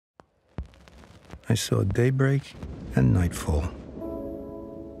I saw daybreak and nightfall.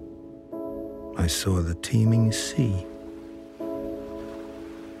 I saw the teeming sea.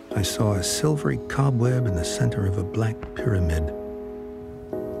 I saw a silvery cobweb in the center of a black pyramid.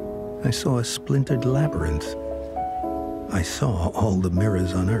 I saw a splintered labyrinth. I saw all the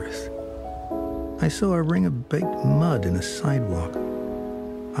mirrors on earth. I saw a ring of baked mud in a sidewalk.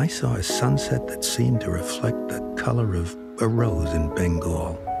 I saw a sunset that seemed to reflect the color of a rose in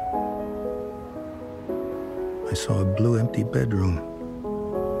Bengal. I saw a blue empty bedroom.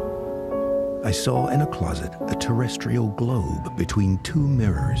 I saw in a closet a terrestrial globe between two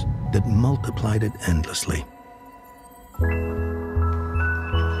mirrors that multiplied it endlessly.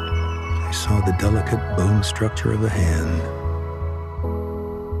 I saw the delicate bone structure of a hand.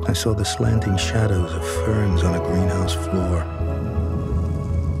 I saw the slanting shadows of ferns on a greenhouse floor.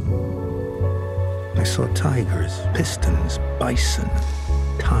 I saw tigers, pistons, bison,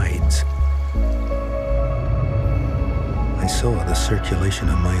 tides. I saw the circulation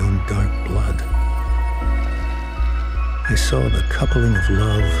of my own dark blood. I saw the coupling of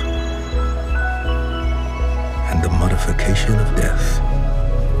love and the modification of death.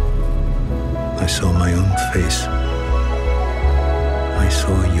 I saw my own face. I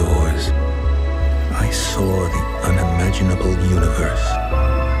saw yours. I saw the unimaginable universe.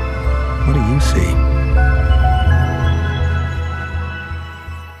 What do you see?